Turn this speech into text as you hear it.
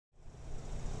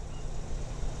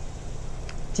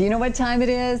Do you know what time it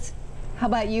is? How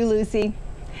about you, Lucy?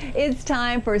 It's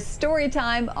time for story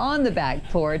time on the back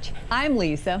porch. I'm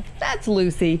Lisa. That's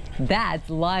Lucy. That's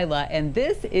Lila. And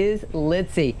this is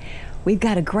Litzy. We've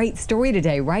got a great story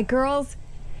today, right, girls?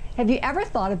 Have you ever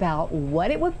thought about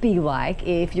what it would be like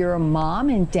if your mom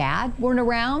and dad weren't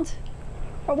around?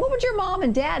 Or what would your mom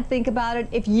and dad think about it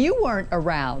if you weren't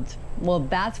around? Well,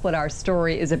 that's what our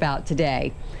story is about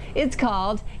today. It's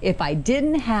called If I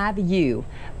Didn't Have You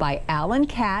by Alan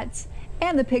Katz,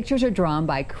 and the pictures are drawn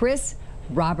by Chris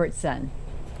Robertson.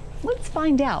 Let's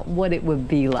find out what it would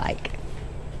be like.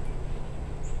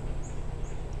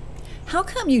 How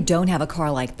come you don't have a car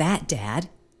like that, Dad?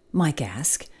 Mike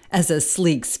asked as a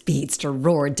sleek speedster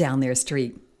roared down their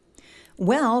street.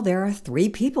 Well, there are 3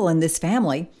 people in this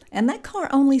family, and that car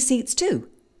only seats 2,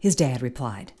 his dad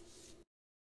replied.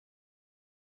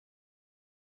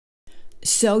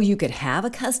 So you could have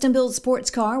a custom-built sports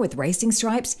car with racing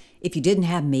stripes if you didn't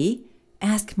have me?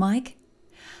 Asked Mike.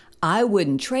 I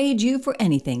wouldn't trade you for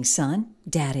anything, son,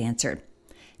 Dad answered.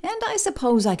 And I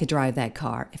suppose I could drive that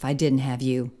car if I didn't have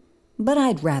you. But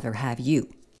I'd rather have you.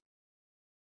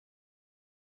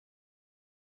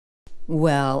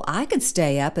 Well, I could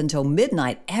stay up until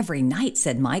midnight every night,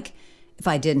 said Mike, if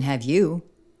I didn't have you.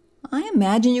 I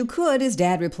imagine you could, his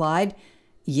dad replied.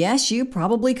 Yes, you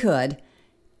probably could.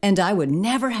 And I would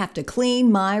never have to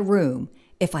clean my room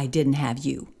if I didn't have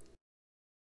you.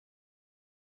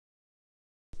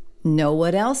 Know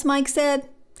what else, Mike said?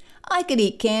 I could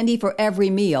eat candy for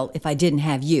every meal if I didn't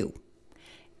have you.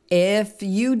 If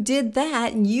you did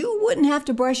that, you wouldn't have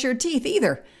to brush your teeth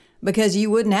either, because you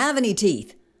wouldn't have any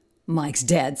teeth, Mike's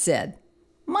dad said.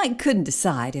 Mike couldn't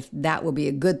decide if that would be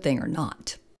a good thing or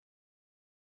not.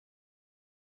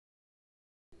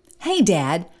 Hey,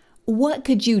 Dad, what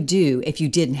could you do if you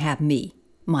didn't have me?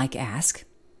 Mike asked.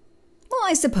 Well,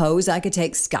 I suppose I could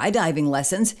take skydiving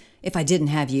lessons if I didn't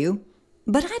have you,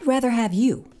 but I'd rather have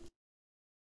you.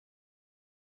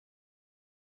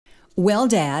 Well,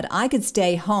 Dad, I could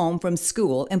stay home from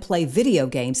school and play video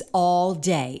games all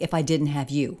day if I didn't have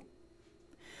you.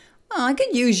 I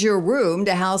could use your room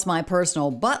to house my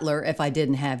personal butler if I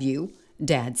didn't have you,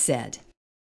 Dad said.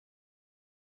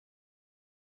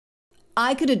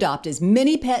 I could adopt as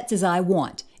many pets as I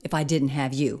want if I didn't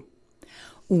have you.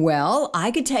 Well,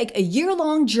 I could take a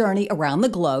year-long journey around the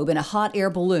globe in a hot air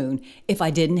balloon if I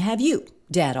didn't have you,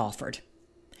 Dad offered.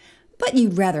 But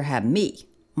you'd rather have me,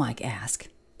 Mike asked.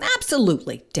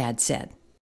 Absolutely, Dad said.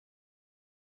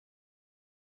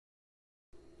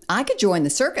 I could join the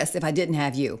circus if I didn't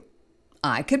have you.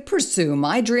 I could pursue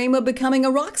my dream of becoming a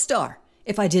rock star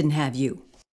if I didn't have you.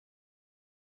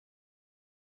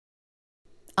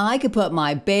 I could put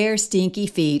my bare, stinky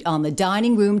feet on the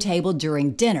dining room table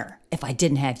during dinner if I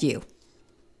didn't have you.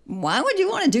 Why would you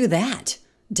want to do that?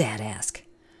 Dad asked.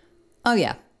 Oh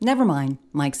yeah, never mind,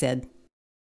 Mike said.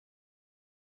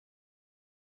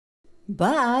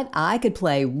 But I could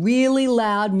play really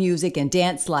loud music and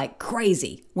dance like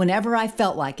crazy whenever I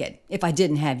felt like it if I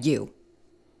didn't have you.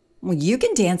 Well, you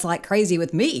can dance like crazy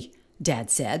with me,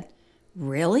 Dad said.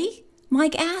 Really?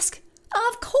 Mike asked.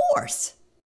 Of course.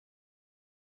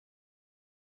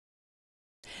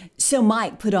 So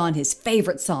Mike put on his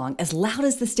favorite song as loud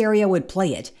as the stereo would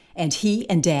play it, and he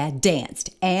and Dad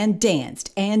danced and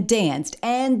danced and danced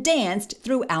and danced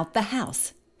throughout the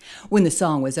house. When the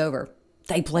song was over,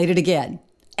 they played it again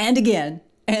and again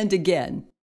and again.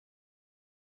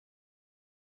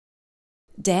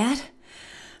 Dad,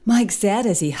 Mike said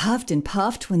as he huffed and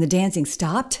puffed when the dancing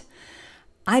stopped,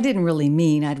 I didn't really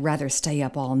mean I'd rather stay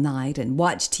up all night and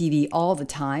watch TV all the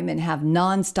time and have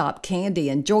nonstop candy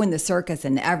and join the circus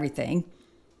and everything.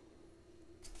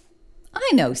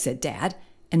 I know, said Dad.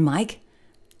 And Mike,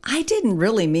 I didn't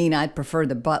really mean I'd prefer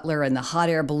the butler and the hot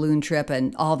air balloon trip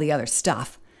and all the other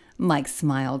stuff. Mike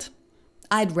smiled.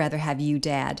 I'd rather have you,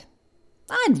 Dad.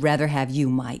 I'd rather have you,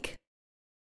 Mike.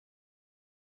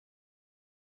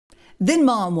 Then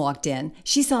Mom walked in.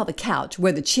 She saw the couch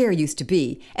where the chair used to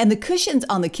be, and the cushions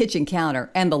on the kitchen counter,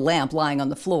 and the lamp lying on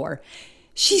the floor.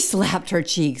 She slapped her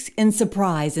cheeks in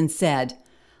surprise and said,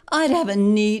 I'd have a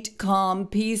neat, calm,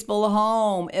 peaceful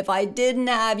home if I didn't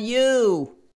have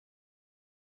you.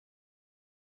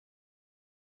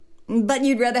 But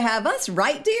you'd rather have us,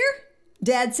 right, dear?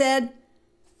 Dad said.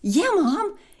 Yeah,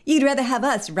 Mom, you'd rather have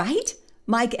us, right?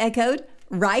 Mike echoed.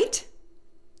 Right?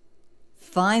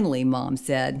 Finally, Mom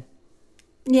said,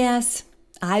 yes,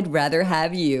 I'd rather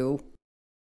have you.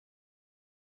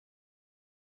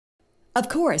 Of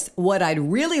course, what I'd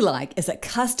really like is a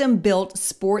custom-built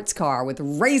sports car with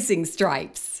racing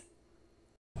stripes.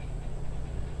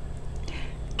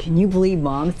 Can you believe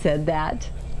Mom said that?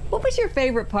 What was your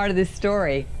favorite part of this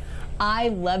story? I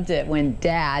loved it when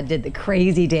Dad did the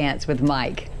crazy dance with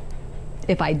Mike.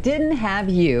 If I Didn't Have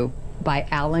You by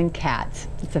Alan Katz.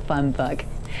 It's a fun book.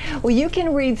 Well, you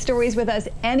can read stories with us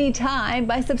anytime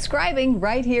by subscribing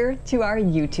right here to our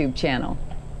YouTube channel.